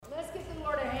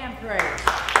praise.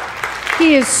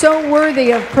 He is so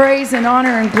worthy of praise and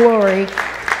honor and glory.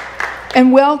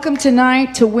 And welcome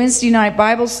tonight to Wednesday night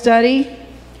Bible study.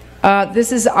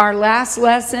 This is our last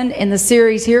lesson in the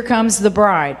series, Here Comes the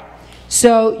Bride.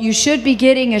 So you should be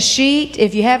getting a sheet.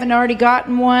 If you haven't already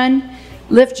gotten one,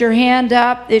 lift your hand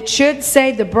up. It should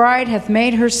say, the bride hath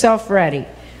made herself ready.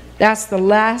 That's the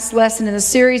last lesson in the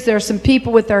series. There are some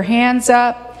people with their hands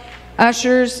up.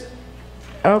 Ushers,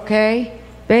 okay.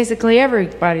 Basically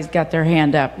everybody's got their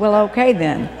hand up. Well, okay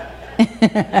then.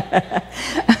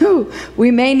 We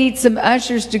may need some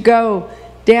ushers to go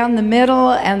down the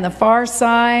middle and the far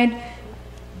side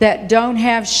that don't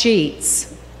have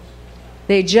sheets.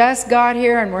 They just got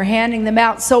here and we're handing them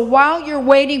out. So while you're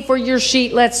waiting for your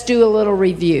sheet, let's do a little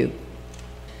review.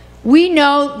 We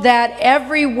know that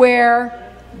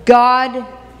everywhere God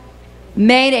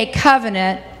made a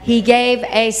covenant, He gave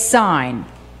a sign.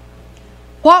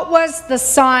 What was the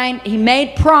sign? He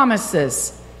made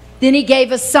promises. Then He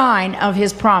gave a sign of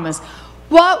His promise.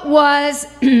 What was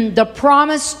the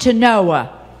promise to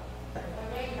Noah?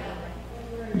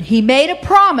 He made a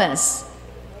promise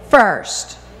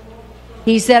first.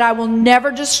 He said, I will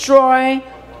never destroy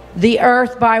the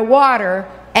earth by water.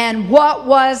 And what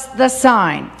was the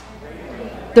sign?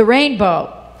 The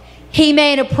rainbow. He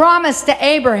made a promise to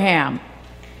Abraham.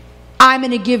 I'm going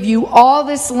to give you all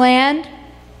this land.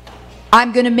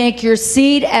 I'm going to make your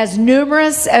seed as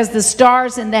numerous as the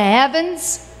stars in the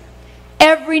heavens.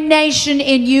 Every nation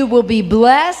in you will be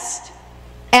blessed.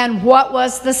 And what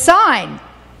was the sign?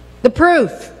 The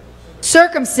proof.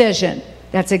 Circumcision.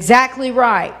 That's exactly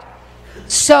right.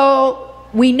 So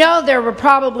we know there were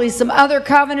probably some other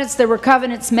covenants. There were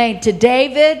covenants made to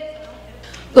David.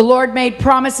 The Lord made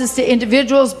promises to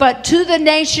individuals, but to the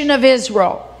nation of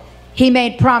Israel, He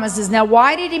made promises. Now,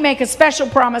 why did He make a special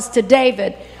promise to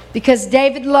David? Because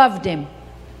David loved him.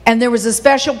 And there was a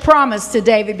special promise to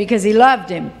David because he loved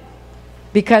him.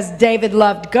 Because David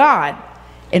loved God.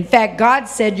 In fact, God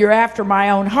said, you're after my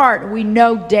own heart. We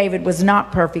know David was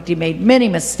not perfect. He made many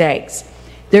mistakes.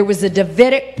 There was a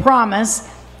Davidic promise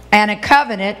and a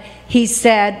covenant. He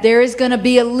said, there is going to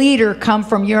be a leader come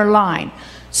from your line.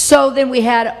 So then we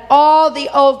had all the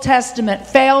Old Testament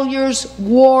failures,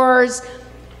 wars,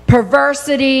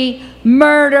 perversity,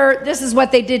 murder. This is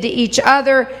what they did to each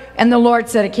other. And the Lord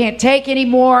said, I can't take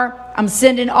anymore. I'm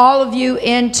sending all of you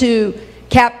into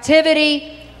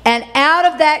captivity. And out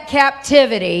of that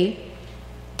captivity,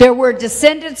 there were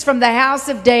descendants from the house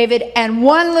of David, and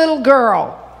one little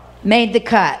girl made the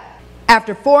cut.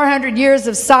 After 400 years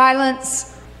of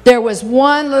silence, there was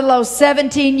one little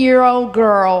 17-year-old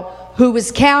girl who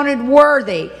was counted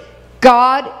worthy.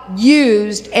 God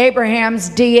used Abraham's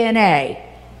DNA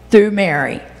through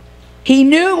Mary. He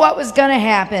knew what was going to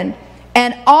happen,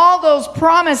 and all those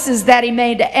promises that He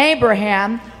made to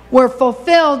Abraham were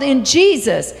fulfilled in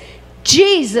Jesus.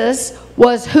 Jesus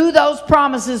was who those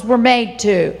promises were made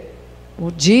to.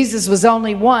 Well, Jesus was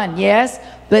only one, yes,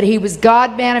 but He was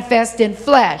God manifest in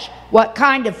flesh. What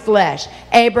kind of flesh?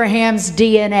 Abraham's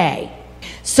DNA.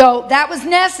 So that was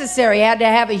necessary. He had to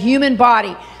have a human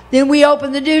body. Then we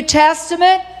open the New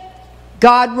Testament.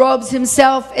 God robes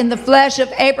Himself in the flesh of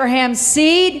Abraham's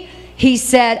seed. He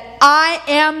said, I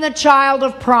am the child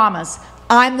of promise.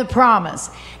 I'm the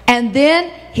promise. And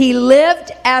then He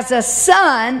lived as a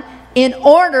son in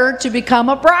order to become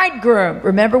a bridegroom.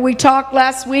 Remember we talked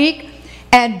last week?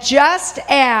 And just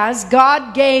as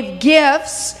God gave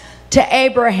gifts to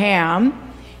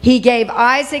Abraham, He gave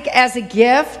Isaac as a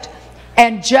gift.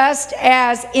 And just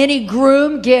as any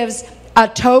groom gives a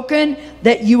token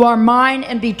that you are mine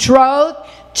and betrothed,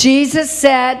 Jesus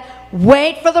said,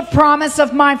 wait for the promise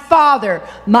of my Father.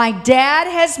 My dad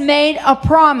has made a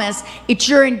promise. It's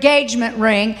your engagement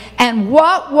ring. And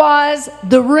what was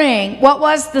the ring? What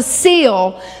was the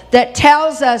seal that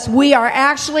tells us we are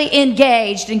actually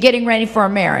engaged and getting ready for a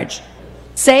marriage?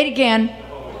 Say it again.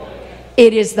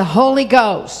 It is the Holy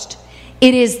Ghost.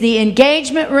 It is the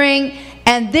engagement ring.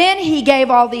 And then He gave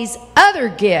all these other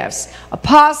gifts: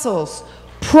 apostles,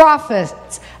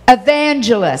 prophets,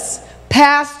 evangelists,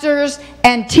 pastors,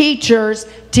 and teachers,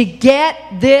 to get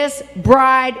this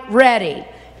bride ready.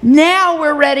 Now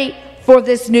we're ready for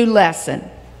this new lesson.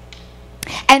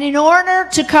 And in order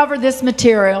to cover this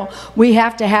material, we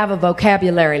have to have a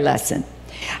vocabulary lesson.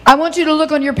 I want you to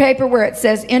look on your paper where it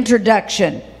says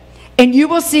introduction, and you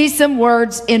will see some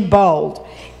words in bold.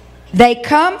 They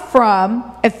come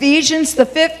from Ephesians, the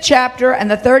 5th chapter and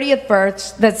the 30th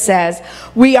verse, that says,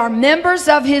 we are members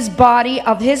of His body,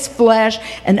 of His flesh,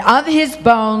 and of His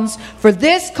bones. For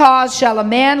this cause shall a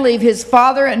man leave his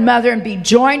father and mother and be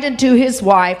joined unto his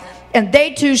wife, and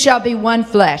they two shall be one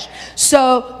flesh.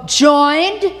 So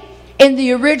joined in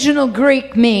the original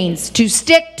Greek means to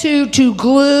stick to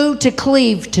glue, to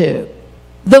cleave to.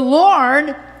 The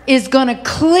Lord is going to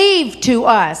cleave to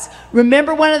us.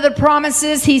 Remember one of the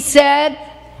promises he said,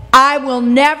 I will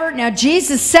never. Now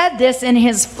Jesus said this in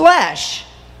his flesh.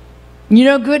 You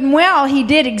know good and well, he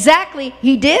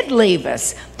did leave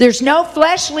us. There's no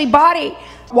fleshly body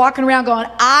walking around going,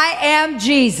 I am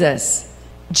Jesus.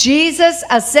 Jesus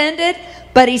ascended,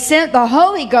 but he sent the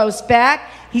Holy Ghost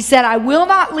back. He said, I will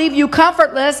not leave you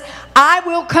comfortless. I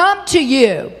will come to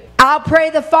you. I'll pray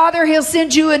the Father, he'll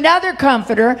send you another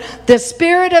comforter, the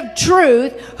Spirit of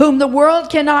truth, whom the world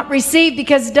cannot receive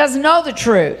because it doesn't know the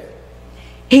truth.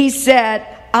 He said,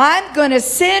 I'm going to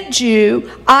send you,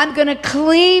 I'm going to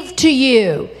cleave to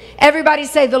you. Everybody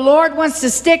say, the Lord wants to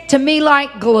stick to me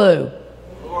like glue.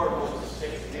 The Lord wants to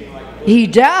stick to me like glue. He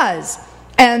does.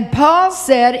 And Paul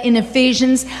said in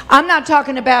Ephesians, I'm not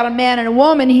talking about a man and a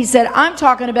woman. He said, I'm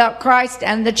talking about Christ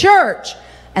and the church.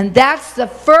 And that's the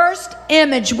first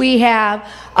image we have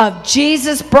of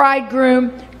Jesus,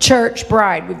 bridegroom, church,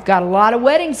 bride. We've got a lot of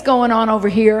weddings going on over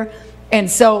here.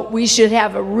 And so we should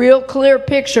have a real clear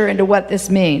picture into what this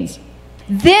means.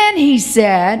 Then he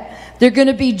said, they're going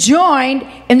to be joined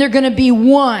and they're going to be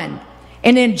one.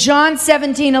 And in John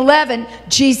 17:11,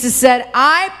 Jesus said,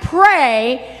 I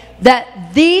pray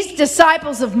that these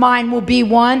disciples of mine will be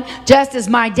one, just as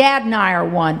my dad and I are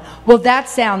one. Well, that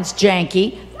sounds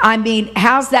janky. I mean,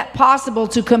 how's that possible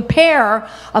to compare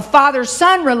a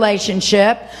father-son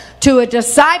relationship to a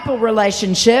disciple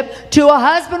relationship to a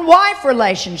husband-wife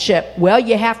relationship? Well,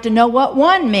 you have to know what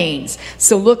one means.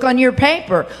 So look on your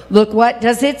paper. Look, what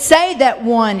does it say that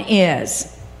one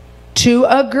is? To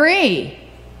agree.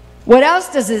 What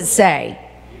else does it say?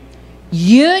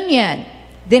 Union.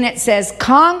 Then it says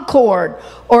concord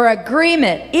or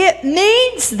agreement. It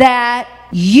means that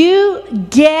you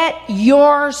get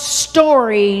your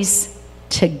stories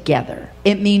together.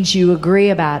 It means you agree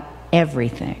about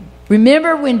everything.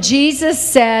 Remember when Jesus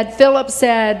said, Philip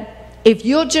said, if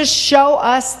you'll just show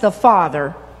us the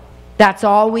Father, that's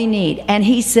all we need. And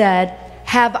he said,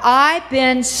 have I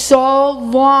been so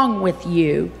long with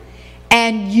you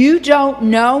and you don't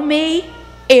know me?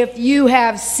 If you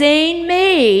have seen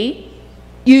me,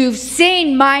 you've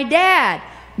seen my dad.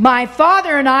 My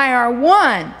Father and I are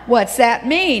one. What's that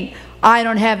mean? I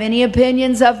don't have any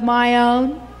opinions of my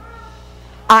own.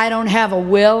 I don't have a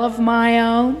will of my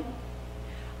own.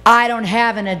 I don't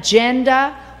have an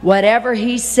agenda. Whatever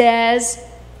he says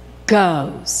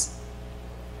goes.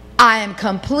 I am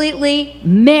completely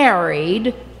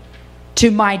married to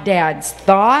my dad's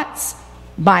thoughts,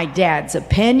 my dad's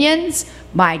opinions,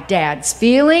 my dad's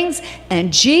feelings.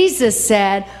 And Jesus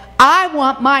said, I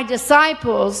want my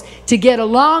disciples to get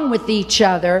along with each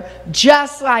other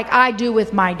just like I do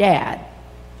with my dad.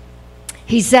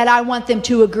 He said, I want them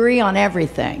to agree on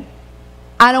everything.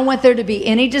 I don't want there to be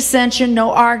any dissension,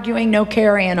 no arguing, no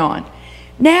carrying on.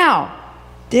 Now,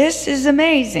 this is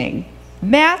amazing.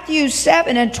 Matthew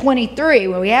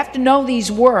 7:23, well, we have to know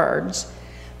these words.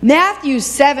 Matthew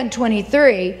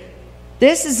 7:23,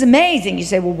 this is amazing. You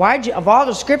say, well, why'd you, of all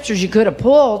the scriptures you could have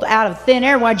pulled out of thin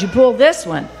air, why'd you pull this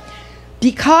one?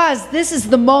 Because this is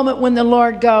the moment when the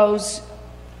Lord goes,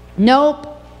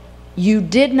 nope, you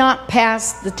did not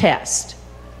pass the test.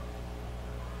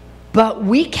 But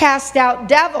we cast out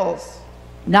devils,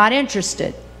 not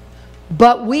interested.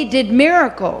 But we did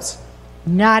miracles,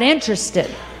 not interested.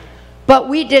 But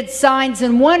we did signs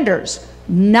and wonders,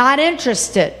 not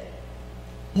interested.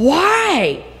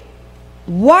 Why?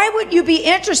 Why would you be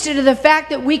interested in the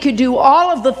fact that we could do all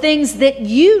of the things that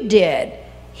you did?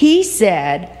 He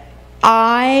said,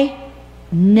 I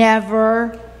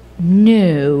never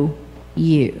knew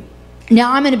you.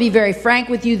 Now, I'm going to be very frank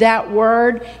with you. That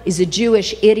word is a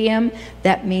Jewish idiom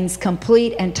that means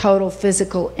complete and total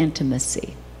physical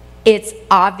intimacy. It's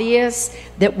obvious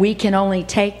that we can only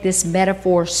take this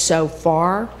metaphor so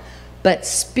far, but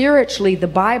spiritually, the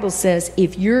Bible says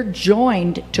if you're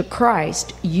joined to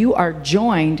Christ, you are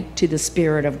joined to the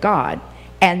Spirit of God,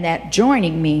 and that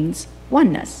joining means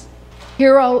oneness.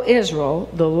 Hear, O Israel,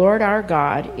 the Lord our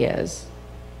God is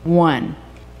one.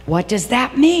 What does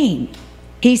that mean?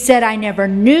 He said, I never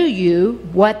knew you.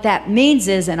 What that means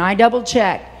is, and I double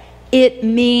checked, it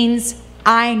means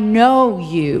I know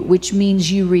you, which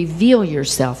means you reveal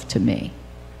yourself to me.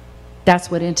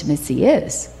 That's what intimacy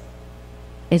is.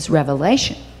 It's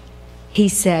revelation. He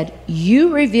said,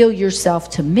 you reveal yourself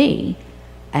to me,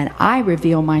 and I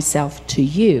reveal myself to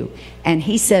you. And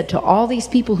he said to all these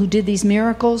people who did these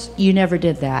miracles, you never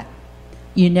did that.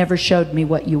 You never showed me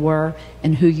what you were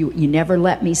and who you never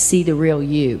let me see the real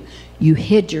you. You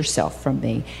hid yourself from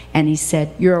me. And he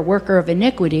said, you're a worker of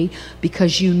iniquity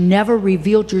because you never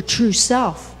revealed your true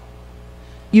self.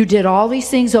 You did all these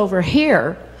things over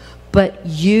here, but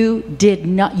you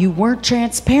weren't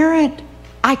transparent.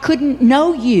 I couldn't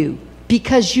know you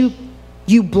because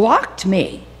you blocked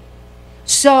me.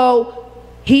 So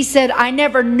he said, I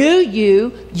never knew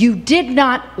you. You did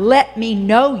not let me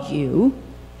know you.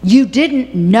 You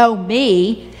didn't know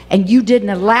me, and you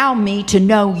didn't allow me to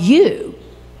know you.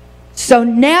 So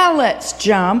now let's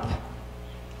jump,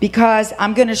 because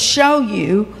I'm going to show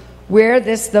you where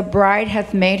this "the bride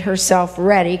hath made herself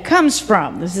ready" comes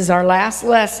from. This is our last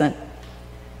lesson.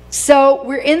 So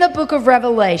we're in the book of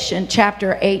Revelation,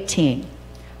 chapter 18.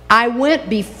 I went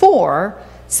before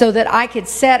so that I could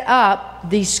set up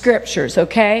these scriptures,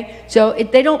 okay? So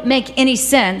they don't make any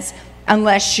sense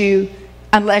unless you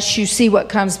see what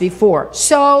comes before.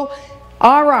 So,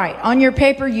 all right, on your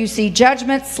paper you see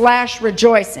judgment /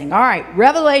 rejoicing. All right,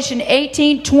 Revelation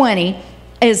 18:20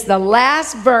 is the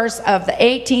last verse of the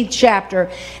 18th chapter,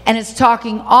 and it's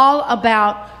talking all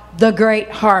about the great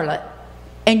harlot.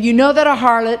 And you know that a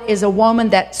harlot is a woman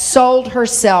that sold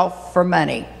herself for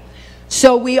money.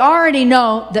 So we already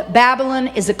know that Babylon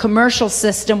is a commercial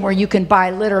system where you can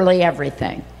buy literally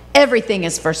everything. Everything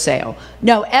is for sale.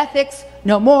 No ethics,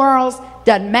 no morals,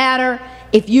 doesn't matter.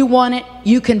 If you want it,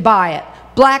 you can buy it.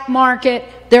 Black market,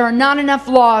 there are not enough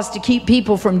laws to keep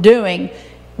people from doing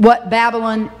what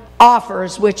Babylon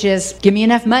offers, which is, give me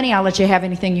enough money, I'll let you have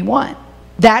anything you want.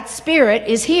 That spirit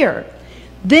is here.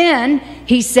 Then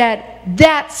he said,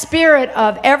 that spirit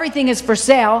of everything is for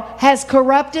sale has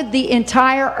corrupted the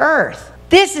entire earth.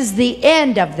 This is the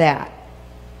end of that.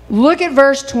 Look at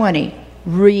verse 20.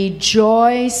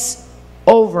 Rejoice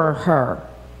over her.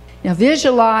 Now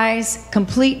visualize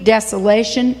complete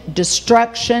desolation,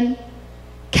 destruction,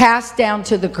 cast down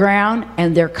to the ground,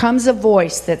 and there comes a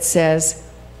voice that says,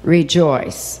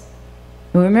 rejoice.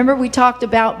 Remember we talked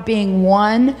about being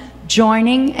one,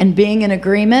 joining, and being in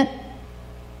agreement?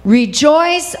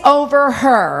 Rejoice over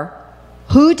her.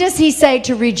 Who does he say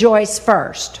to rejoice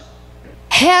first?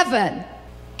 Heaven.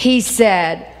 He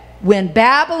said, when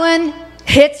Babylon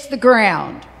hits the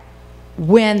ground,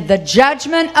 when the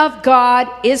judgment of God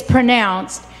is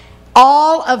pronounced,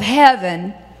 all of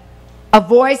heaven, a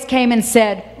voice came and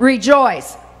said,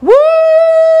 rejoice.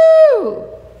 Woo!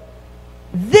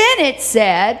 Then it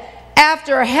said,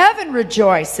 after heaven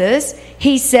rejoices,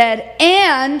 he said,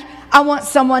 and I want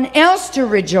someone else to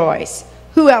rejoice.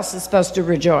 Who else is supposed to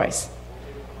rejoice?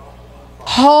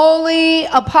 Holy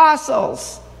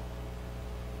apostles.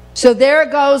 So there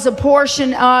goes a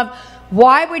portion of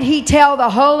why would he tell the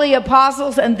holy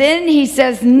apostles? And then he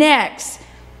says next.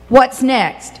 What's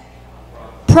next?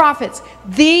 Prophets.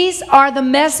 These are the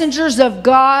messengers of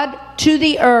God to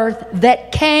the earth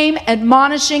that came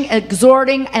admonishing,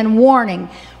 exhorting, and warning.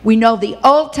 We know the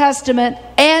Old Testament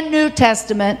and New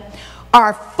Testament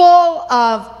are full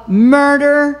of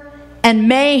murder and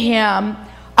mayhem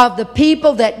of the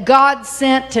people that God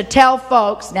sent to tell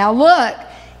folks. Now look,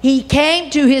 he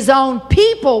came to his own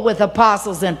people with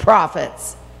apostles and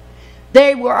prophets.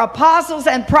 They were apostles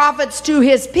and prophets to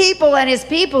his people, and his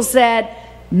people said,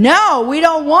 no, we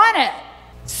don't want it.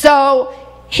 So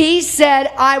he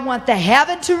said, I want the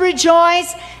heaven to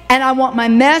rejoice, and I want my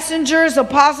messengers,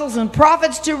 apostles, and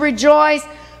prophets to rejoice,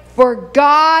 for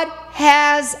God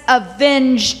has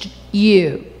avenged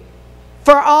you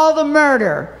for all the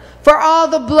murder, for all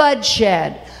the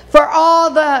bloodshed, for all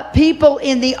the people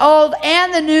in the Old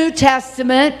and the New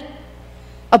Testament,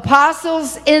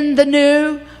 apostles in the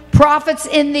New, prophets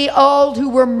in the Old who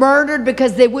were murdered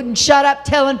because they wouldn't shut up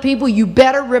telling people, you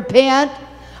better repent.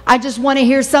 I just want to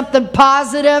hear something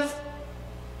positive.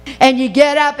 And you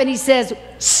get up and he says,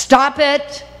 stop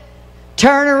it.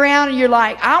 Turn around and you're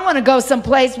like, I want to go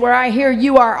someplace where I hear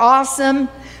you are awesome.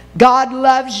 God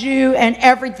loves you and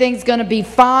everything's going to be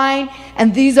fine.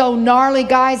 And these old gnarly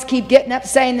guys keep getting up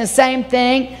saying the same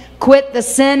thing. Quit the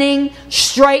sinning,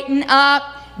 straighten up,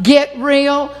 get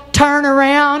real, turn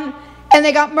around. And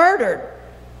they got murdered.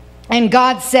 And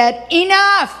God said,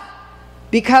 enough.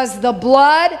 Because the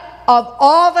blood of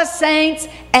all the saints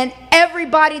and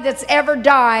everybody that's ever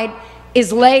died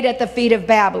is laid at the feet of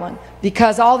Babylon.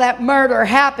 Because all that murder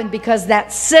happened because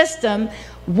that system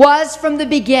was from the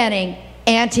beginning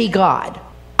anti-God.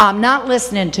 I'm not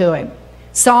listening to him.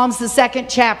 Psalms, the 2nd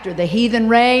chapter, the heathen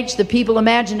rage, the people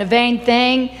imagine a vain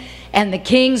thing, and the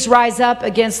kings rise up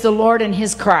against the Lord and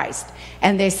his Christ.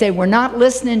 and they say, we're not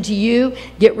listening to you.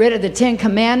 Get rid of the 10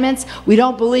 Commandments. We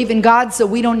don't believe in God, so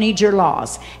we don't need your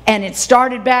laws. And it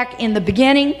started back in the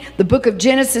beginning, the book of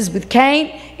Genesis with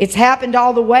Cain. It's happened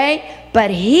all the way. But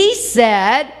he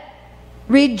said,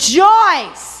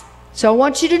 rejoice. So I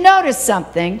want you to notice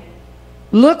something.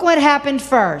 Look what happened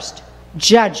first.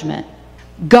 Judgment.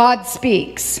 God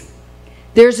speaks.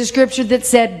 There's a scripture that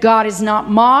said, God is not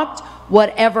mocked.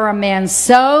 Whatever a man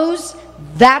sows,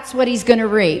 that's what he's going to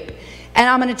reap. And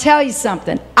I'm going to tell you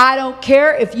something. I don't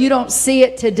care if you don't see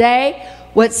it today.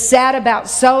 What's sad about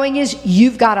sowing is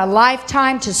you've got a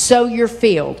lifetime to sow your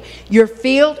field. Your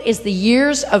field is the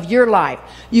years of your life.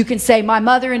 You can say, my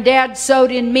mother and dad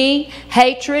sowed in me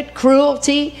hatred,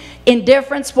 cruelty,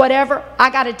 indifference, whatever. I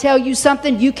got to tell you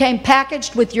something. You came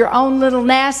packaged with your own little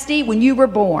nasty when you were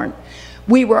born.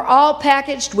 We were all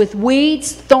packaged with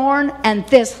weeds, thorn, and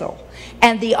thistle.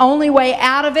 And the only way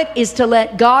out of it is to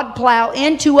let God plow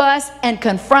into us and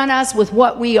confront us with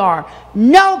what we are.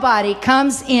 Nobody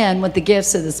comes in with the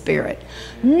gifts of the Spirit.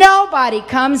 Nobody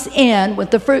comes in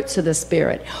with the fruits of the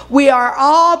Spirit. We are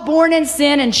all born in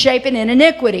sin and shapen in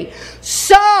iniquity.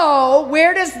 So,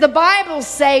 where does the Bible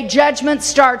say judgment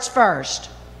starts first?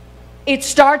 It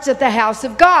starts at the house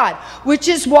of God, which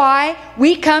is why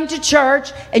we come to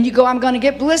church and you go, I'm going to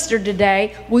get blistered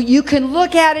today. Well, you can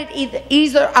look at it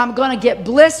either I'm going to get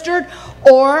blistered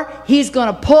or he's going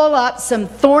to pull up some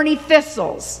thorny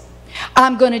thistles.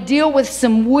 I'm going to deal with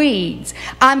some weeds.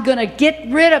 I'm going to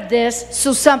get rid of this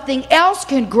so something else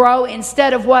can grow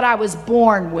instead of what I was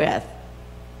born with.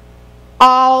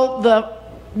 All the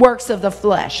works of the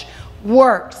flesh.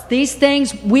 Works. These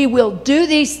things, we will do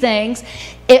these things.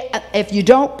 If you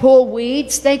don't pull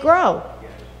weeds, they grow.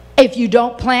 If you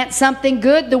don't plant something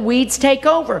good, the weeds take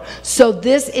over. So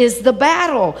this is the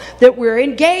battle that we're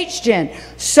engaged in.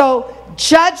 So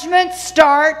judgment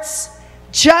starts,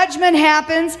 judgment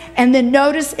happens, and then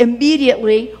notice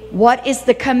immediately what is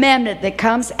the commandment that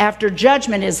comes after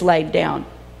judgment is laid down.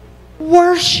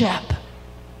 Worship.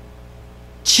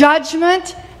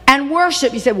 Judgment and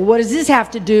worship. You say, well, what does this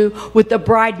have to do with the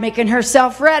bride making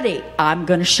herself ready? I'm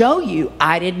going to show you.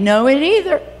 I didn't know it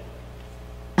either.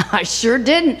 I sure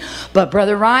didn't. But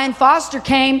Brother Ryan Foster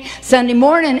came Sunday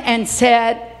morning and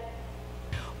said,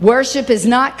 worship is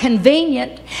not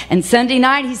convenient. And Sunday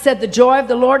night he said, the joy of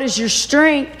the Lord is your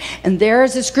strength. And there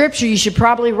is a scripture. You should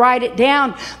probably write it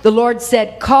down. The Lord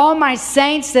said, call my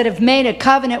saints that have made a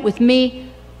covenant with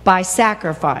me by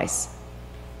sacrifice.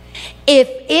 If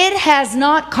it has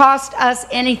not cost us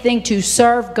anything to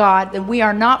serve God, then we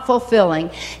are not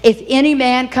fulfilling. If any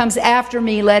man comes after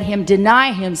me, let him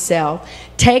deny himself,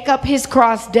 take up his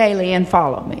cross daily and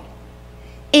follow me.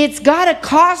 It's got to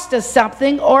cost us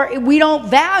something or we don't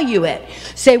value it.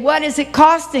 Say, what is it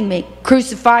costing me?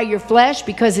 Crucify your flesh,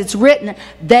 because it's written,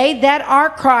 they that are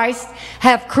Christ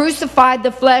have crucified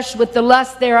the flesh with the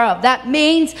lust thereof. That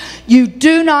means you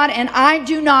do not, and I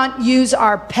do not use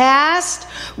our past.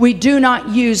 We do not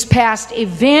use past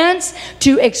events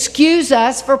to excuse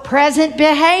us for present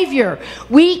behavior.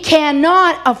 We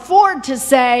cannot afford to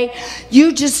say,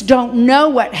 you just don't know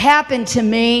what happened to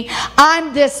me.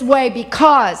 I'm this way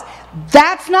because.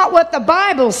 That's not what the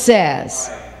Bible says.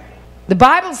 The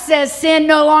Bible says sin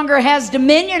no longer has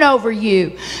dominion over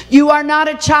you. You are not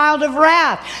a child of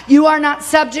wrath. You are not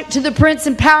subject to the prince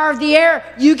and power of the air.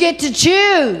 You get to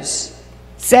choose.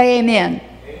 Say amen.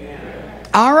 Amen.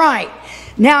 All right.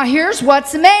 Now here's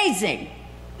what's amazing.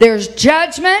 There's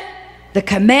judgment. The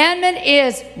commandment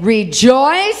is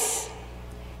rejoice.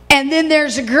 And then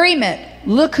there's agreement.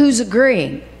 Look who's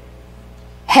agreeing.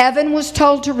 Heaven was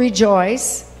told to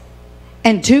rejoice,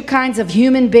 and two kinds of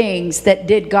human beings that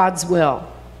did God's will.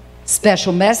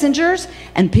 Special messengers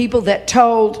and people that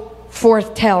told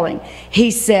forth telling.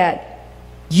 He said,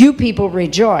 you people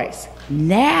rejoice.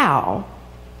 Now,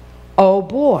 oh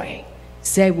boy,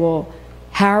 say, well,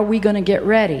 how are we going to get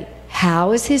ready?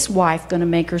 How is his wife going to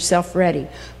make herself ready?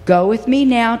 Go with me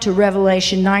now to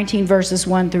Revelation 19 verses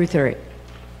 1 through 3.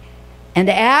 And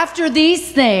after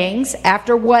these things,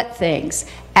 after what things?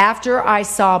 After I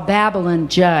saw Babylon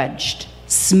judged,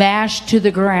 smashed to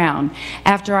the ground,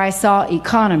 after I saw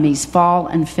economies fall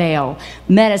and fail,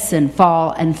 medicine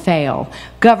fall and fail,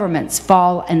 governments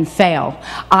fall and fail,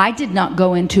 I did not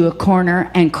go into a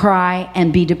corner and cry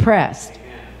and be depressed.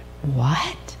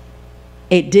 What?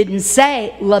 It didn't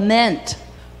say lament,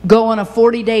 go on a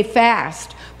 40-day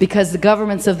fast because the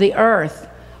governments of the earth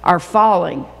are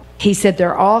falling. He said,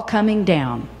 they're all coming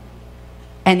down.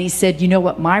 And he said, you know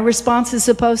what my response is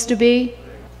supposed to be?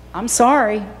 I'm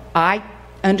sorry. I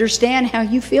understand how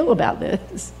you feel about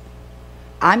this.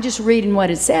 I'm just reading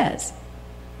what it says.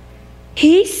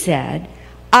 He said,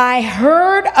 I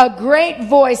heard a great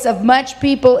voice of much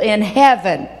people in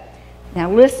heaven.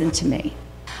 Now listen to me.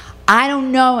 I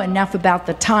don't know enough about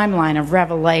the timeline of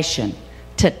Revelation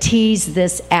to tease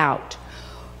this out.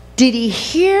 Did he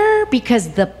hear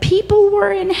because the people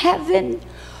were in heaven?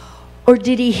 Or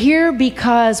did he hear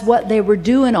because what they were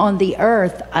doing on the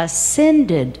earth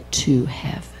ascended to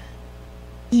heaven?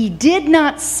 He did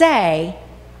not say,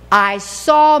 I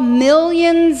saw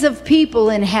millions of people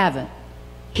in heaven.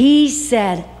 He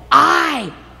said,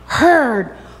 I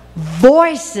heard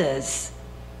voices.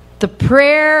 The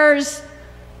prayers,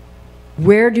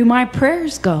 where do my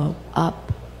prayers go?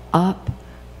 Up, up,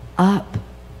 up,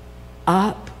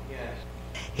 up. Yes.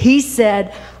 He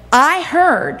said, I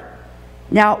heard.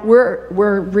 Now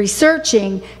we're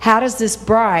researching, how does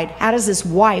this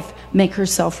wife make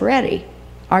herself ready?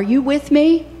 Are you with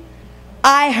me?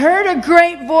 I heard a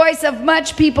great voice of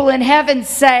much people in heaven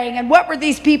saying, and what were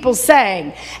these people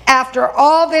saying after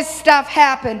all this stuff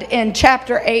happened in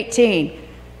chapter 18?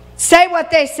 Say what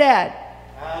they said.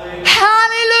 Hallelujah.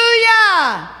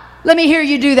 Hallelujah. Let me hear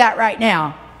you do that right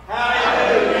now.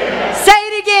 Hallelujah. Say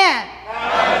it again.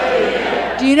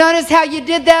 Hallelujah. Do you notice how you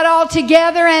did that all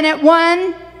together and at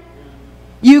one?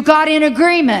 You got in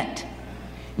agreement.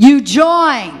 You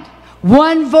joined.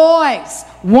 One voice,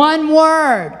 one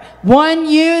word, one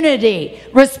unity,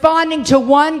 responding to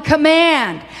one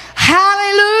command.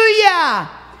 Hallelujah.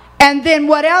 And then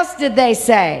what else did they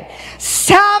say?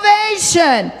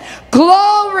 Salvation,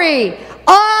 glory,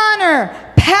 honor,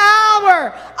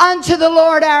 power unto the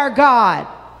Lord our God.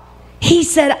 He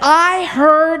said, I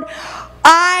heard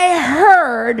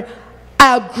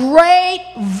a great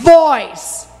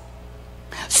voice.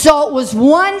 So it was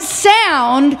one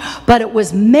sound, but it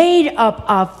was made up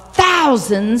of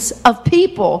thousands of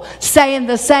people saying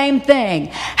the same thing.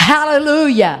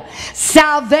 Hallelujah.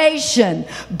 Salvation,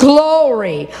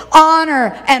 glory,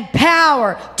 honor, and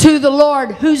power to the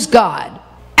Lord. Who's God?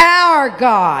 Our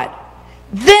God.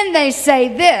 Then they say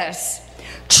this.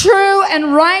 True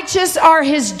and righteous are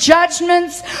his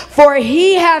judgments, for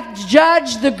he hath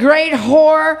judged the great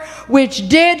whore, which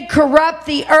did corrupt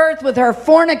the earth with her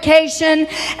fornication,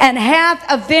 and hath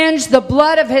avenged the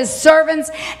blood of his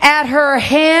servants at her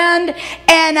hand.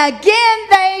 And again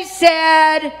they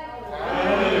said,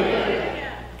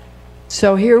 Hallelujah.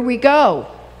 So here we go.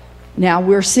 Now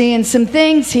we're seeing some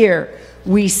things here.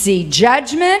 We see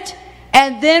judgment,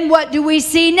 and then what do we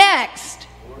see next?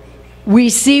 We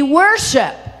see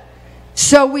worship.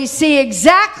 So we see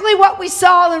exactly what we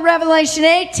saw in Revelation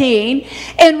 18,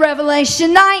 in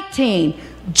Revelation 19.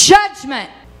 Judgment.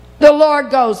 The Lord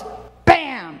goes,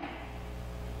 bam.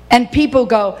 And people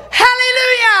go,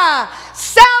 hallelujah,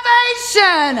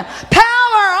 salvation,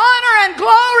 power, honor, and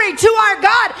glory to our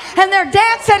God. And they're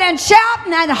dancing and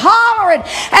shouting and hollering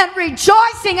and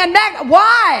rejoicing. And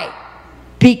why?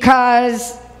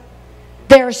 Because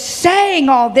they're saying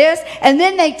all this, and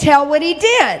then they tell what he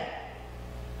did.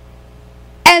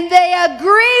 And they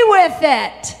agree with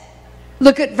it.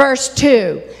 Look at verse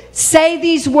 2. Say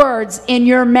these words in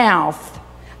your mouth.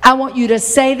 I want you to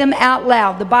say them out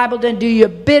loud. The Bible doesn't do you a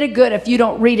bit of good if you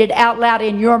don't read it out loud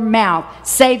in your mouth.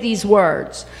 Say these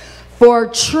words. For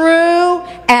true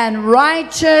and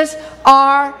righteous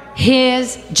are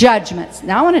his judgments.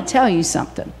 Now I want to tell you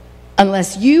something.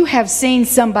 Unless you have seen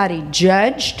somebody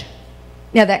judged,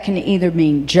 now that can either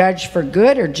mean judged for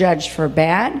good or judged for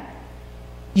bad.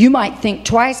 You might think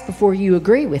twice before you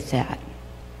agree with that.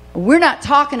 We're not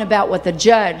talking about what the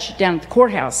judge down at the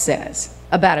courthouse says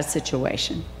about a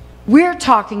situation. We're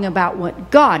talking about what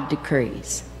God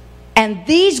decrees. And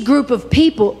these group of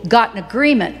people got an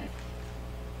agreement.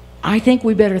 I think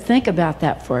we better think about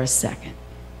that for a second.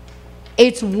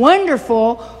 It's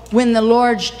wonderful when the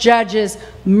Lord judges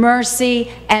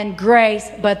mercy and grace,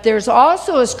 but there's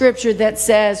also a scripture that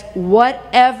says,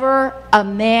 whatever a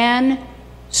man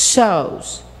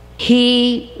sows,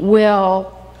 he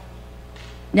will.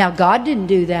 Now, God didn't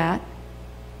do that,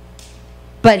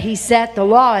 but he set the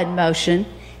law in motion.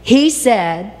 He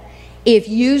said, if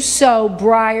you sow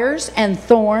briars and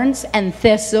thorns and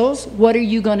thistles, what are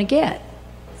you going to get?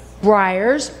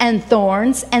 Briars and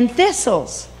thorns and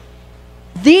thistles.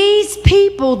 These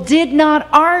people did not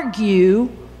argue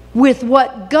with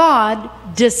what God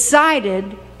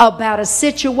decided about a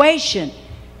situation.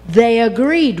 They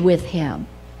agreed with him.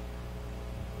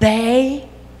 They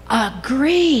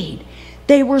agreed.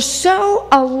 They were so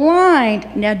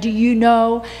aligned. Now, do you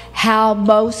know how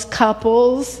most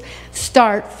couples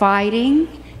start fighting?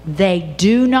 They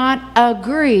do not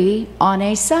agree on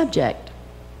a subject.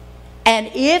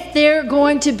 And if they're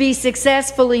going to be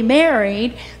successfully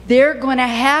married, they're going to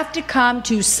have to come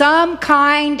to some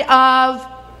kind of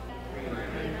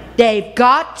They've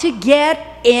got to get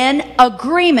in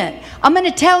agreement. I'm going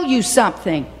to tell you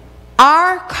something.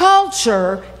 Our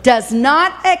culture does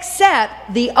not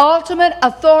accept the ultimate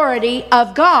authority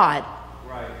of God.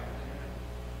 Right.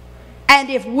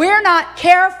 And if we're not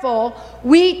careful,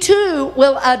 we too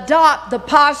will adopt the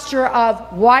posture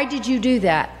of, why did you do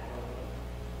that?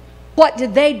 What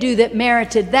did they do that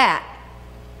merited that?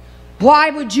 Why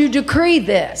would you decree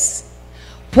this?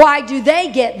 Why do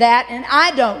they get that and I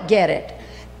don't get it?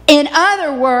 In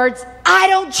other words, I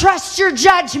don't trust your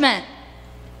judgment.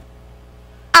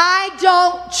 I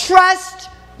don't trust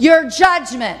your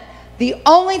judgment. The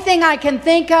only thing I can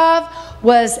think of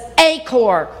was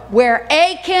Achor, where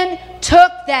Achan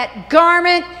took that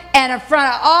garment and in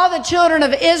front of all the children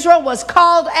of Israel was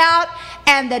called out,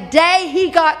 and the day he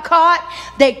got caught,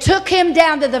 they took him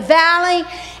down to the valley.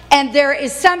 And there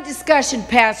is some discussion,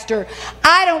 Pastor.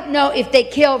 I don't know if they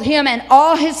killed him and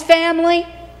all his family.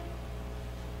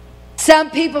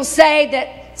 Some people say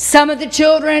that some of the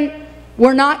children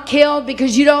were not killed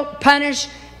because you don't punish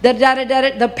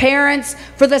the parents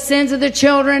for the sins of the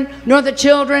children, nor the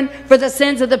children for the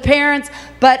sins of the parents.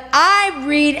 But I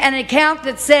read an account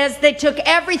that says they took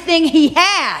everything he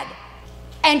had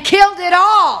and killed it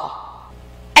all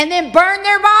and then burned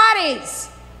their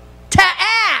bodies to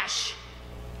ash.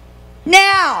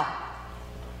 Now,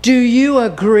 do you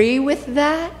agree with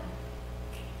that?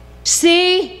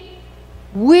 See,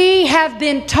 we have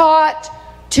been taught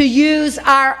to use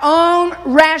our own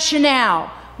rationale,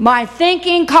 my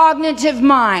thinking cognitive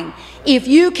mind. If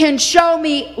you can show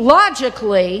me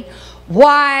logically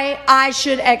why I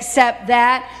should accept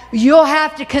that, you'll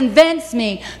have to convince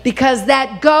me, because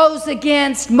that goes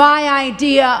against my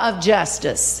idea of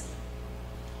justice.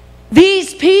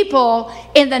 These people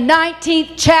in the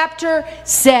 19th chapter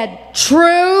said,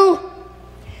 true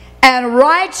and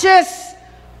righteous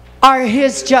are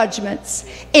his judgments.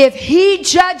 If he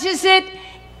judges it,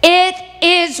 it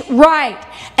is right.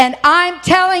 And I'm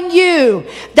telling you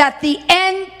that the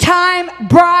end time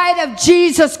bride of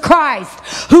Jesus Christ,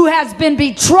 who has been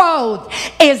betrothed,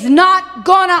 is not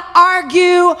going to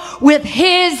argue with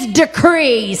his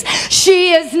decrees.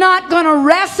 She is not going to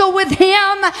wrestle with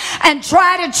him and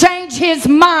try to change his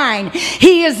mind.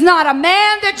 He is not a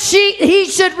man that he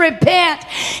should repent.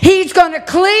 He's going to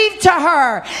cleave to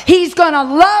her. He's going to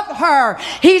love her.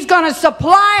 He's going to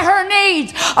supply her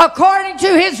needs according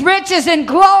to his riches and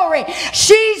glory.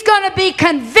 She's going to be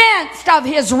convinced of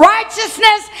his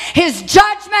righteousness, his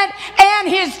judgment, and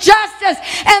his justice,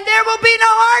 and there will be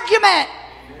no argument.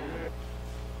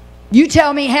 You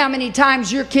tell me how many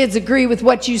times your kids agree with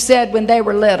what you said when they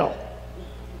were little,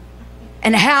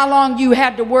 and how long you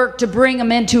had to work to bring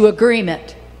them into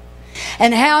agreement,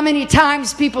 and how many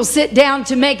times people sit down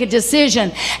to make a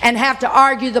decision and have to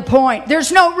argue the point.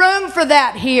 There's no room for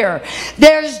that here.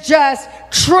 There's just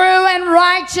true and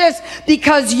righteous,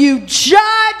 because you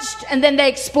judged, and then they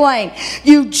explain,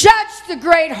 you judged the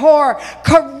great whore,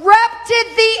 corrupted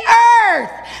the earth,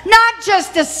 not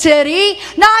just a city,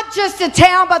 not just a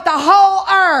town, but the whole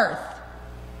earth,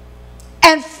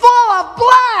 and full of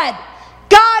blood.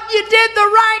 God, you did the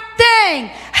right thing.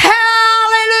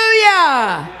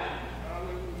 Hallelujah.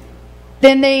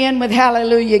 Then they end with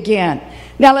hallelujah again.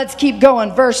 Now let's keep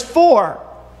going. Verse 4.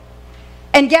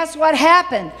 And guess what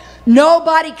happened?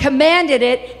 Nobody commanded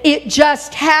it. It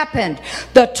just happened.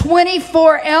 The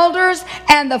 24 elders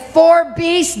and the 4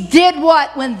 beasts did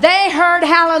what? When they heard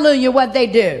hallelujah, what'd they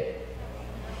do?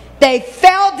 They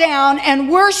fell down and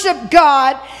worshiped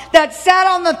God that sat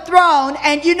on the throne.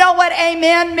 And you know what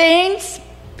amen means?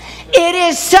 It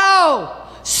is so.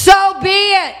 So be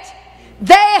it.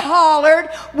 They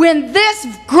hollered when this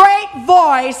great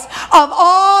voice of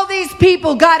all these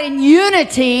people got in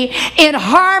unity, in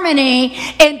harmony,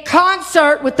 in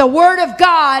concert with the Word of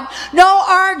God, no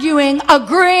arguing,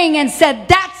 agreeing, and said,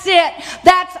 that's it,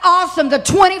 that's awesome. The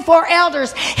 24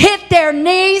 elders hit their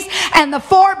knees and the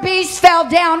 4 beasts fell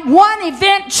down. One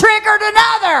event triggered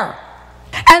another.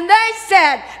 And they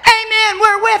said, amen,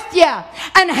 we're with you,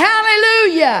 and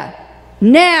hallelujah.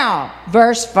 Now,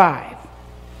 verse 5.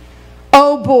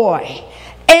 Oh boy.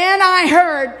 And I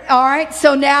heard, all right,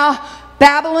 so now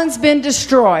Babylon's been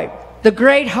destroyed, the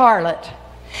great harlot.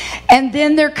 And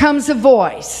then there comes a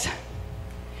voice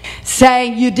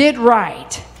saying, you did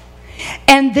right.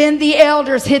 And then the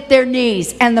elders hit their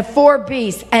knees and the 4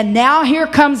 beasts. And now here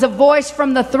comes a voice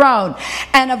from the throne.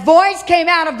 And a voice came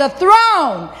out of the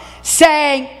throne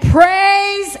saying,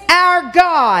 praise our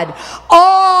God,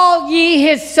 all ye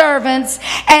his servants,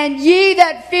 and ye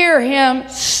that fear him,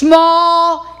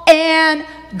 small and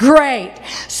great.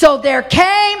 So there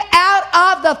came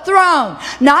out of the throne,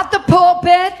 not the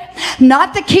pulpit,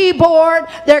 not the keyboard,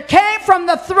 there came from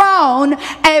the throne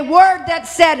a word that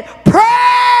said,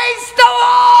 praise the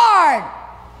Lord.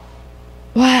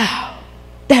 Wow.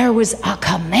 There was a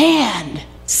command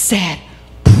said,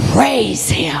 praise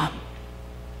him.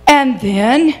 And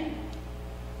then,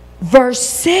 verse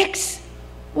 6,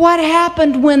 what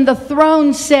happened when the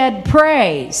throne said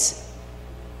praise?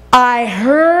 I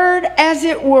heard, as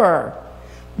it were,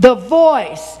 the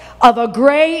voice of a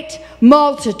great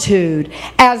multitude,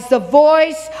 as the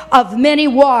voice of many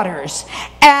waters,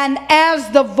 and as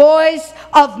the voice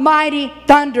of mighty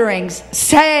thunderings,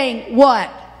 saying what?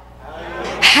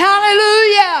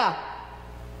 Hallelujah!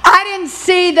 I didn't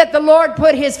see that the Lord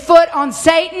put his foot on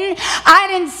Satan. I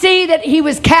didn't see that he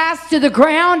was cast to the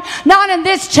ground. Not in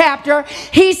this chapter.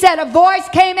 He said a voice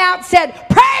came out, said,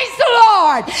 praise the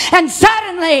Lord. And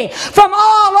suddenly, from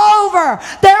all over,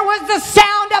 there was the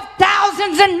sound of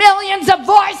thousands and millions of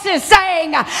voices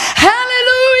saying,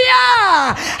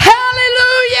 hallelujah!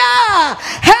 Hallelujah!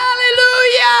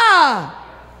 Hallelujah!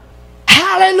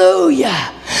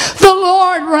 Hallelujah! The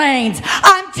Lord reigns.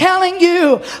 I'm telling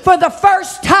you, for the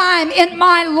first time in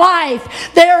my life,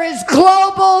 there is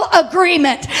global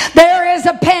agreement. There is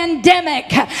a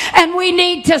pandemic, and we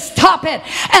need to stop it.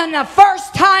 And the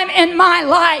first time in my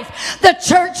life, the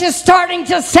church is starting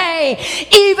to say,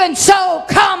 even so,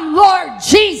 come Lord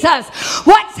Jesus.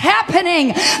 What's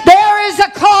happening? There is a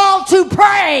call to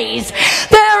praise.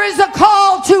 There is a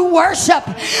call to worship.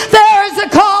 There is a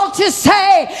call to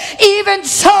say, even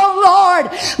so, Lord,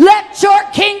 let your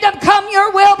kingdom come,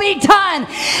 your will be done.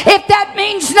 If that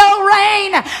means no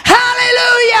rain,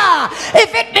 hallelujah.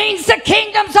 If it means the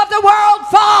kingdoms of the world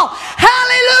fall,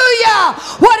 hallelujah.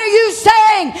 What are you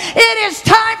saying? It is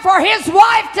time for his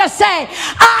wife to say,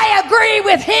 I agree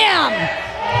with him.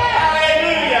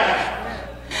 Hallelujah.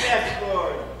 Yes,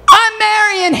 Lord. I'm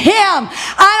marrying him.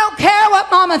 I don't care what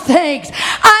mama thinks.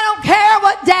 I don't care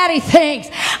what daddy thinks.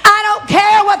 I don't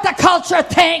care what the culture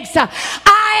thinks.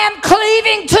 I am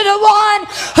cleaving to the one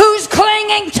who's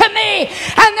clinging to me.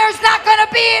 And there's not going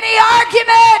to be any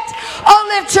argument. Oh,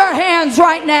 lift your hands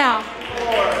right now.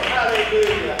 Lord.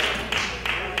 Hallelujah.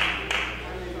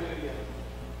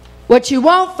 What you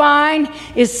won't find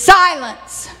is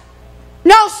silence.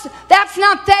 No, that's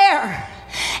not there.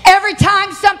 Every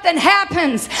time something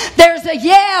happens, there's a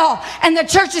yell, and the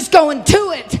church is going,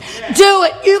 do it, do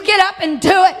it. You get up and do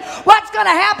it. What's going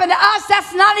to happen to us?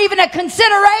 That's not even a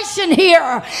consideration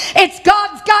here. It's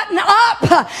God's gotten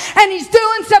up, and he's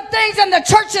doing some things, and the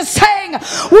church is saying,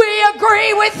 we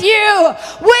agree with you.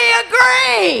 We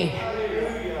agree.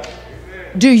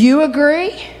 Do you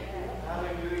agree?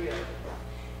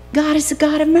 God is a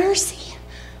God of mercy.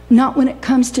 Not when it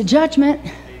comes to judgment.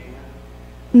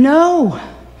 No.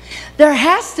 There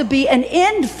has to be an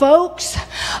end, folks,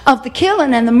 of the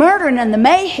killing and the murdering and the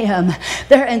mayhem.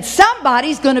 And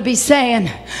somebody's going to be saying,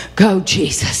 go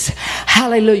Jesus.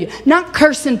 Hallelujah. Not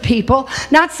cursing people.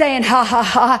 Not saying, ha, ha,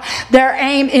 ha. Their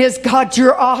aim is, God,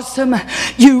 you're awesome.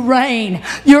 You reign.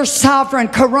 You're sovereign.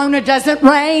 Corona doesn't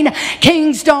reign.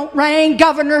 Kings don't reign.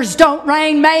 Governors don't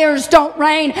reign. Mayors don't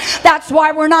reign. That's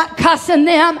why we're not cussing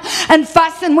them and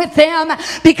fussing with them,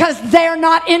 because they're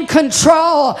not in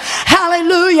control.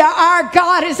 Hallelujah. Our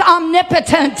God is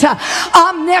omnipotent,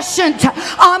 omniscient,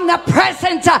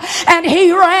 omnipresent, and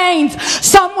he reigns.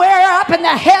 Somewhere up in the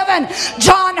heaven,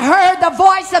 John heard the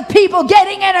voice of people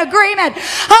getting in agreement.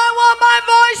 I want my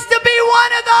voice to be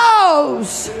one of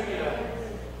those.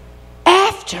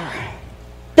 After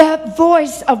that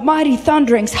voice of mighty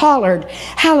thunderings hollered,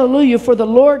 hallelujah, for the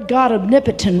Lord God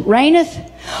omnipotent reigneth,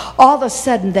 all of a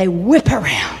sudden they whip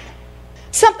around.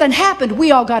 Something happened.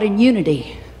 We all got in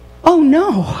unity. Oh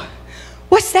no.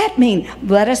 What's that mean?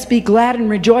 Let us be glad and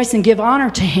rejoice and give honor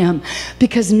to him,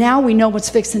 because now we know what's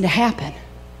fixing to happen.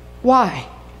 Why?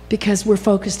 Because we're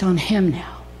focused on him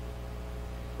now.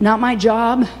 Not my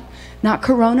job, not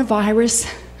coronavirus.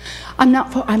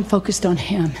 I'm focused on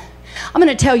him. I'm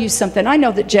going to tell you something. I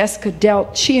know that Jessica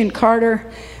she and Carter,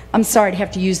 I'm sorry to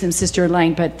have to use them, Sister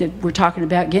Elaine, but we're talking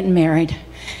about getting married.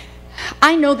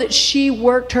 I know that she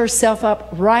worked herself up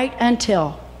right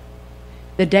until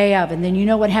the day of, and then you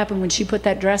know what happened when she put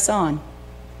that dress on?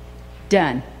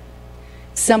 Done.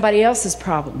 Somebody else's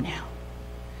problem now.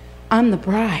 I'm the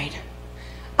bride.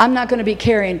 I'm not going to be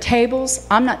carrying tables.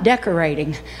 I'm not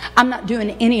decorating. I'm not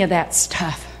doing any of that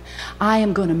stuff. I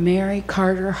am going to marry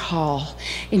Carter Hall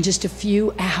in just a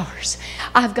few hours.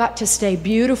 I've got to stay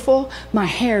beautiful. My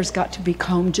hair's got to be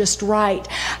combed just right.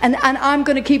 And I'm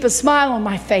going to keep a smile on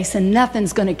my face, and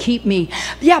nothing's going to keep me.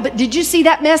 Yeah, but did you see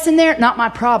that mess in there? Not my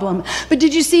problem. But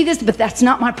did you see this? But that's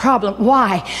not my problem.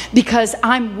 Why? Because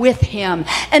I'm with him.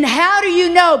 And how do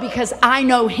you know? Because I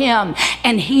know him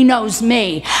and he knows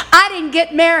me. I didn't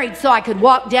get married so I could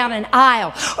walk down an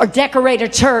aisle or decorate a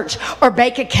church or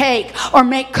bake a cake or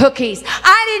make cookies.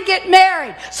 I didn't get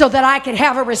married so that I could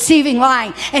have a receiving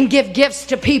line and give gifts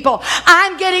to people.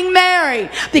 I'm getting married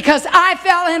because I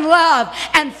fell in love,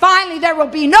 and finally there will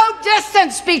be no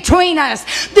distance between us,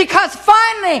 because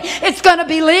finally it's going to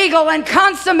be legal and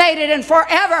consummated and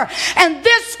forever. And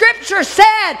this scripture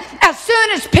said, as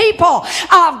soon as people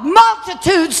of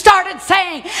multitudes started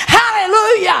saying,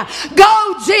 hallelujah,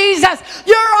 go Jesus,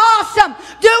 you're awesome,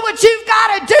 do what you've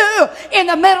got to do in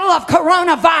the middle of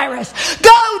coronavirus.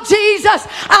 Go Jesus,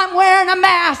 I'm wearing a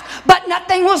mask, but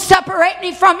nothing will separate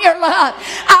me from your love.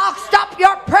 I'll stop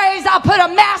your praise. I'll put a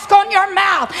mask on your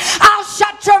mouth. I'll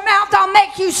shut your mouth. I'll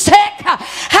make you sick.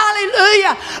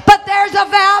 Hallelujah. But there's a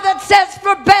vow that says,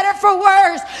 for better, for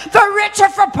worse, for richer,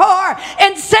 for poor,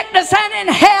 in sickness and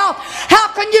in health. How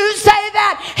can you say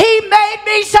that? He made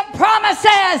me some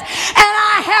promises, and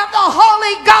I have the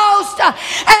Holy Ghost,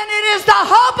 and it is the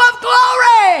hope of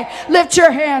glory. Lift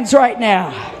your hands right now.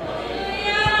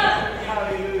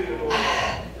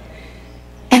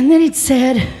 And then it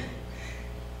said,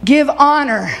 give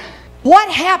honor. What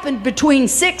happened between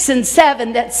 6 and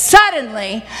 7 that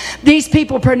suddenly these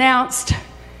people pronounced,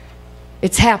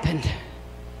 it's happened?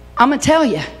 I'm going to tell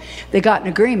you, they got an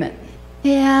agreement.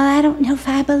 Yeah, I don't know if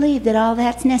I believe that all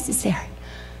that's necessary.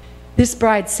 This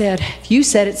bride said, if you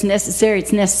said it's necessary,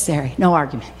 it's necessary. No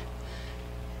argument.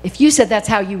 If you said that's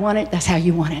how you want it, that's how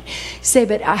you want it. You say,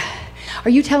 but are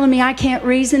you telling me I can't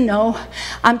reason? No,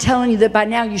 I'm telling you that by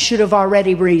now you should have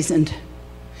already reasoned.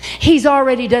 He's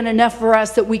already done enough for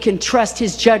us that we can trust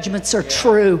his judgments are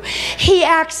true. He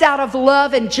acts out of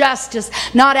love and justice,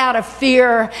 not out of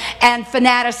fear and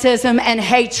fanaticism and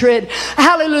hatred.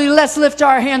 Hallelujah. Let's lift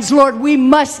our hands. Lord, we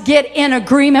must get in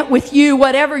agreement with you.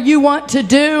 Whatever you want to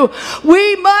do,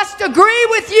 we must agree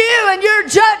with you and your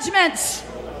judgments.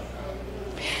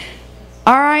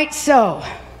 All right, so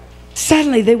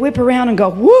suddenly they whip around and go,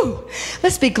 woo,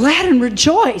 let's be glad and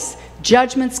rejoice.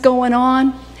 Judgment's going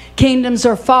on. Kingdoms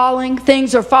are falling.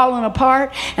 Things are falling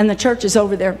apart. And the church is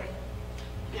over there.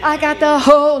 I got the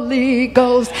Holy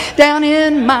Ghost down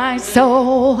in my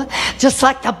soul. Just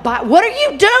like the Bible. What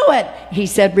are you doing? He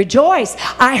said, rejoice.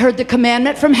 I heard the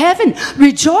commandment from heaven.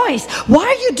 Rejoice. Why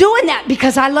are you doing that?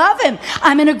 Because I love him.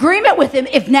 I'm in agreement with him.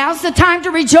 If now's the time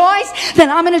to rejoice, then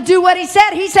I'm going to do what he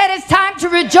said. He said it's time to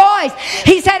rejoice.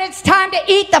 He said it's time to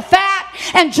eat the fat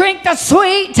and drink the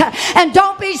sweet. And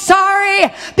don't be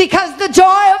sorry, because the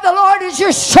joy of the Lord is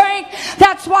your strength.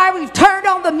 That's why we've turned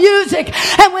on the music.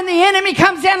 And when the enemy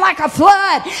comes in like a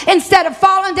flood, instead of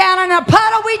falling down in a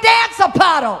puddle, we dance a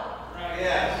puddle.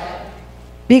 Yes.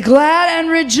 Be glad and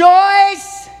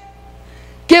rejoice.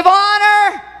 Give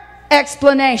honor.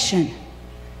 Explanation.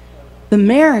 The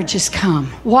marriage has come.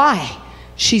 Why?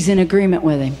 She's in agreement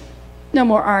with him. No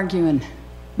more arguing.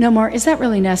 No more, is that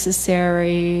really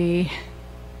necessary?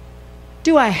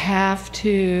 Do I have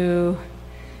to?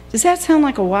 Does that sound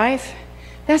like a wife?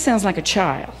 That sounds like a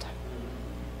child.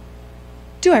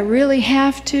 Do I really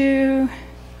have to?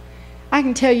 I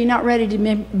can tell you're not ready to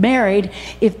be married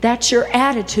if that's your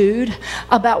attitude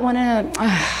about wanting to,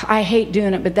 I hate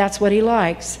doing it, but that's what he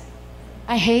likes.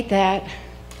 I hate that.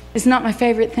 It's not my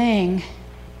favorite thing.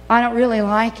 I don't really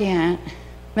like it,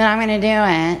 but I'm going to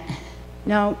do it.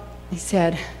 No, he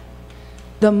said,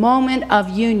 the moment of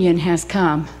union has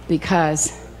come,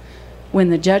 because when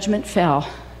the judgment fell,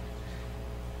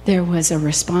 there was a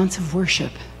response of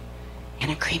worship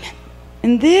and agreement.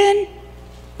 And then,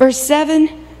 verse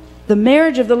 7, the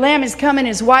marriage of the Lamb is coming.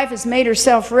 His wife has made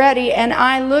herself ready. And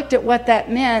I looked at what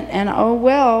that meant, and oh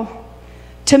well.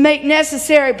 To make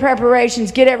necessary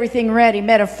preparations, get everything ready,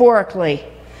 metaphorically.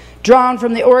 Drawn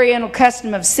from the Oriental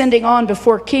custom of sending on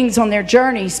before kings on their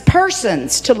journeys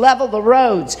persons to level the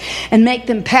roads and make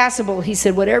them passable. He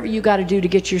said, whatever you got to do to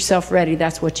get yourself ready,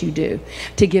 that's what you do.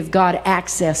 To give God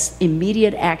access,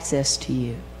 immediate access to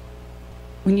you.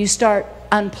 When you start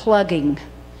unplugging,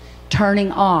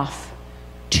 turning off,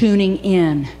 tuning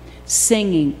in,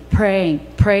 singing, praying,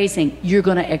 praising, you're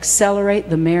going to accelerate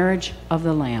the marriage of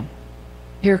the Lamb.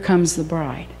 Here comes the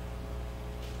bride.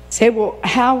 Say, well,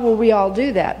 how will we all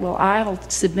do that? Well, I'll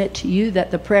submit to you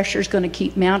that the pressure is going to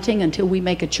keep mounting until we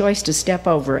make a choice to step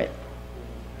over it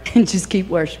and just keep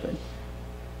worshiping.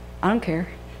 I don't care.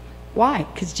 Why?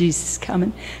 Because Jesus is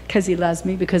coming, because he loves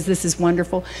me, because this is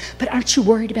wonderful. But aren't you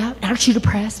worried about it? Aren't you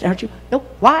depressed? Aren't you? No.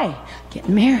 Why?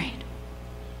 Getting married.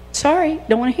 Sorry,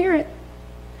 don't want to hear it.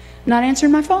 I'm not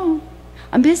answering my phone.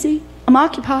 I'm busy. I'm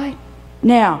occupied.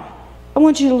 Now, I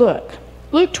want you to look.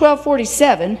 Luke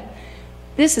 12:47.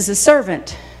 This is a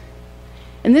servant.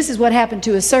 And this is what happened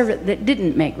to a servant that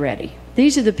didn't make ready.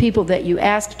 These are the people that you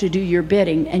ask to do your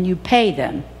bidding, and you pay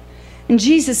them. And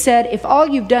Jesus said, if all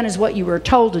you've done is what you were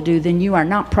told to do, then you are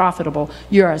not profitable.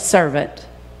 You're a servant.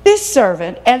 This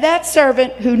servant and that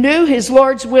servant who knew his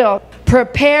Lord's will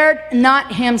prepared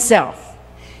not himself,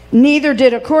 neither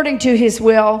did according to his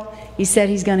will. He said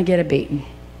he's going to get a beating.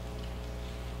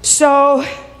 So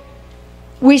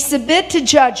we submit to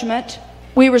judgment.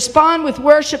 We respond with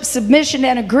worship, submission,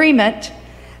 and agreement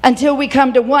until we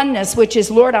come to oneness, which is,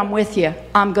 Lord, I'm with you.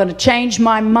 I'm going to change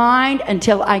my mind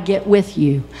until I get with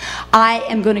you. I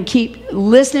am going to keep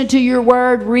listening to your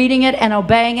word, reading it, and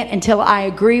obeying it until I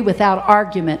agree without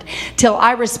argument, till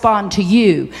I respond to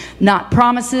you. Not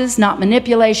promises, not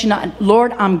manipulation.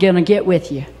 Lord, I'm going to get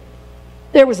with you.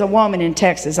 There was a woman in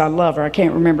Texas. I love her. I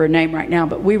can't remember her name right now,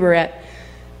 but we were at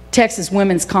Texas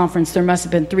Women's Conference. There must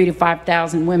have been 3,000 to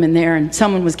 5,000 women there, and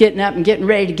someone was getting up and getting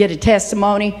ready to get a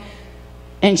testimony.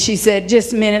 And she said,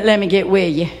 just a minute, let me get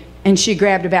with you. And she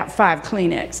grabbed about 5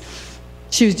 Kleenex.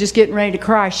 She was just getting ready to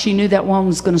cry. She knew that woman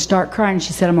was going to start crying.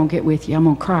 She said, I'm going to get with you. I'm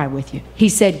going to cry with you. He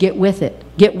said, get with it.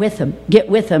 Get with them. Get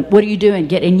with them. What are you doing?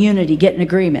 Get in unity. Get in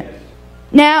agreement.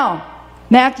 Now,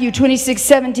 Matthew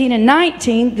 26:17 and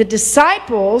 19, the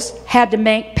disciples had to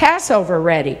make Passover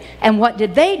ready. And what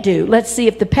did they do? Let's see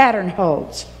if the pattern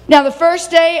holds. Now the first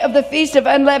day of the Feast of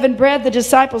Unleavened Bread, the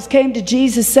disciples came to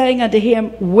Jesus, saying unto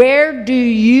him, where do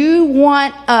you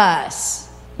want us?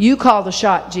 You call the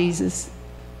shot, Jesus.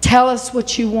 Tell us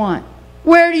what you want.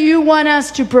 Where do you want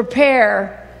us to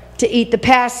prepare to eat the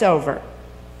Passover?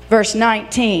 Verse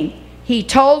 19, he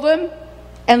told them,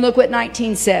 and look what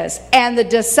 19 says, and the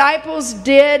disciples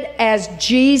did as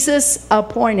Jesus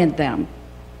appointed them,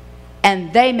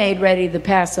 and they made ready the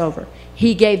Passover.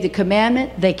 He gave the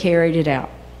commandment, they carried it out.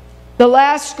 The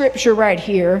last scripture right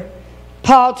here,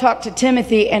 Paul talked to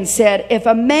Timothy and said, if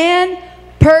a man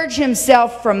purge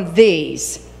himself from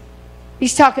these,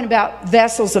 he's talking about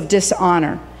vessels of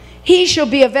dishonor, he shall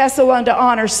be a vessel unto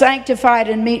honor, sanctified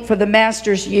and meet for the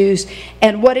master's use.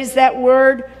 And what is that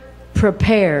word?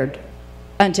 Prepared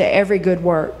unto every good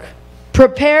work.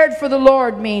 Prepared for the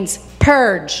Lord means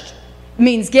purged,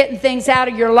 means getting things out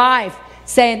of your life,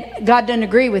 saying, God doesn't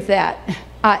agree with that.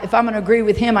 If I'm going to agree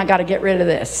with him, I got to get rid of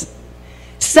this.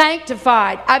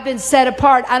 Sanctified, I've been set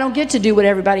apart. I don't get to do what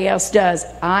everybody else does.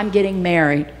 I'm getting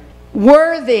married.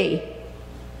 Worthy,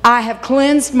 I have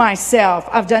cleansed myself.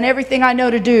 I've done everything I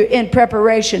know to do in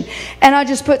preparation. And I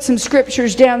just put some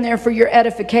scriptures down there for your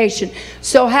edification.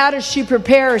 So how does she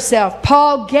prepare herself?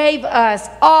 Paul gave us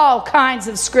all kinds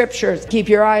of scriptures. Keep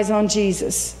your eyes on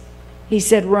Jesus. He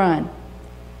said, run.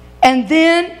 And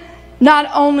then, not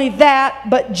only that,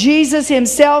 but Jesus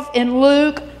himself in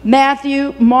Luke,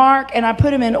 Matthew, Mark, and I put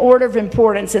them in order of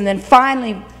importance. And then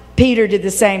finally, Peter did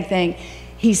the same thing.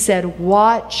 He said,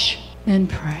 watch and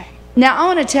pray. Now, I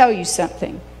want to tell you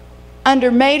something.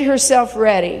 Under made herself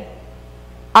ready,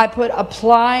 I put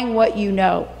applying what you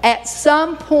know. At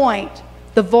some point,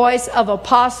 the voice of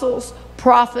apostles,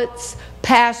 prophets,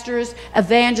 pastors,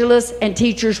 evangelists, and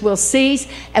teachers will cease,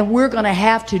 and we're going to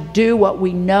have to do what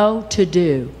we know to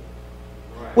do.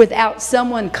 Without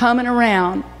someone coming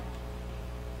around,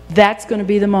 that's going to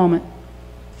be the moment.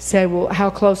 Say, well, how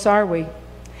close are we?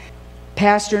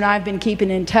 Pastor and I have been keeping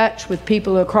in touch with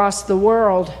people across the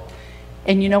world.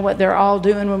 And you know what they're all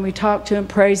doing when we talk to them?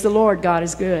 Praise the Lord, God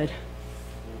is good.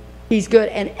 He's good,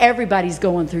 and everybody's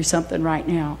going through something right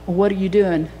now. Well, what are you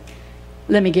doing?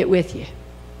 Let me get with you.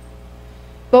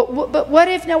 But what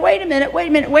if, now wait a minute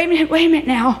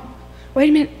now. Wait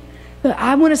a minute.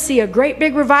 I want to see a great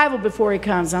big revival before he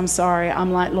comes. I'm sorry.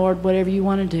 I'm like, Lord, whatever you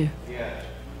want to do.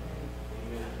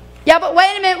 Yeah, but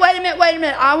wait a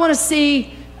minute. I want to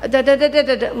see,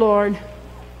 Lord,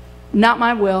 not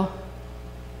my will.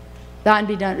 Thine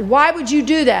be done. Why would you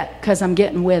do that? Because I'm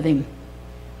getting with him.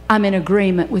 I'm in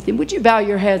agreement with him. Would you bow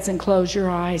your heads and close your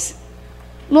eyes?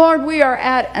 Lord, we are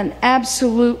at an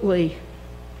absolutely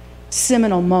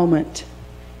seminal moment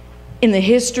in the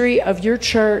history of your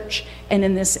church and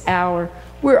in this hour.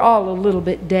 We're all a little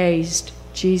bit dazed,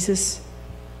 Jesus.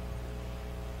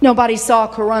 Nobody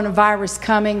saw coronavirus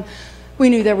coming. We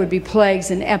knew there would be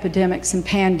plagues and epidemics and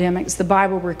pandemics. The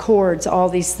Bible records all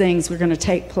these things were going to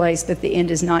take place, but the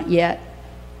end is not yet.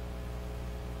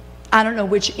 I don't know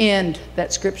which end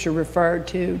that scripture referred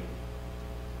to.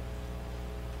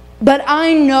 But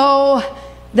I know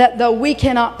that though we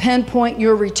cannot pinpoint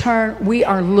your return, we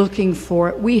are looking for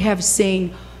it. We have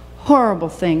seen horrible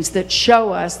things that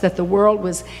show us that the world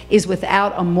is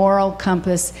without a moral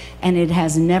compass, and it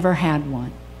has never had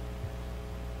one.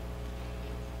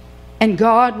 And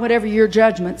God, whatever your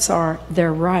judgments are,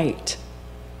 they're right.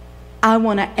 I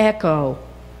want to echo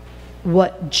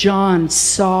what John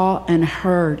saw and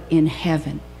heard in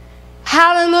heaven.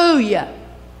 Hallelujah!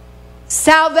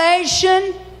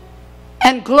 Salvation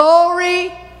and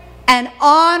glory and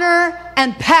honor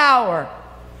and power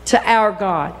to our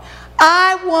God.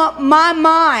 I want my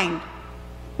mind,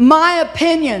 my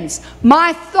opinions,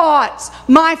 my thoughts,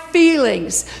 my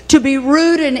feelings to be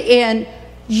rooted in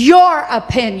your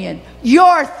opinion,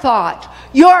 your thought,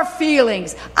 your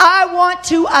feelings. I want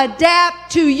to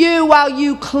adapt to you while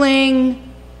you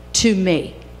cling to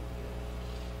me.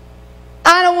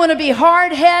 I don't want to be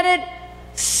hard-headed,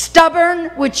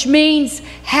 stubborn, which means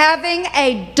having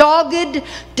a dogged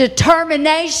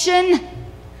determination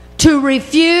to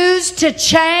refuse to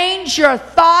change your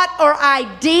thought or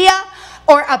idea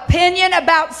or opinion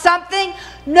about something,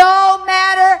 no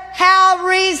matter how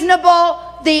reasonable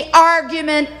the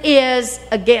argument is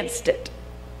against it.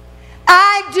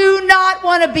 I do not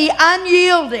want to be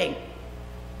unyielding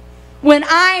when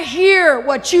I hear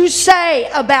what you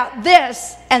say about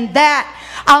this and that.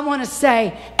 I want to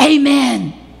say,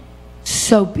 amen,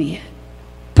 so be it.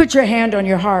 Put your hand on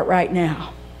your heart right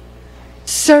now.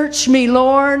 Search me,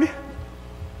 Lord.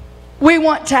 We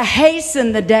want to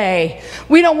hasten the day.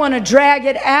 We don't want to drag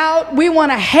it out. We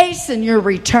want to hasten your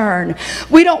return.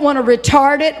 We don't want to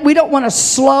retard it. We don't want to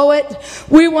slow it.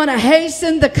 We want to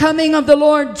hasten the coming of the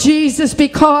Lord Jesus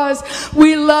because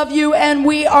we love you and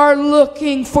we are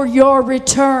looking for your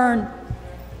return.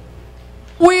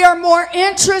 We are more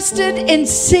interested in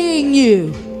seeing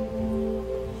you.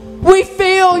 We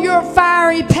feel your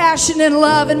fiery passion and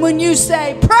love. And when you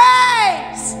say,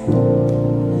 praise,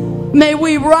 may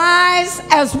we rise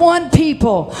as one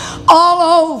people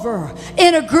all over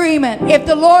in agreement. If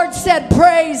the Lord said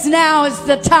praise, now is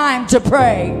the time to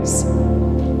praise.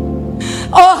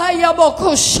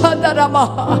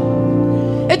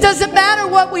 It doesn't matter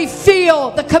what we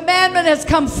feel. The commandment has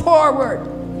come forward.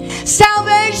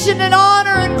 Salvation and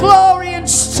honor and glory and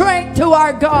strength to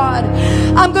our God.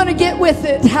 I'm going to get with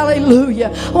it.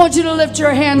 Hallelujah. I want you to lift your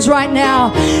hands right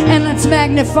now and let's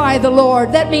magnify the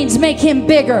Lord. That means make him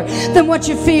bigger than what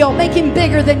you feel. Make him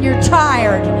bigger than you're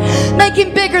tired. Make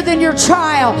him bigger than your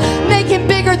trial. Make him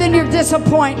bigger than your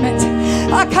disappointment.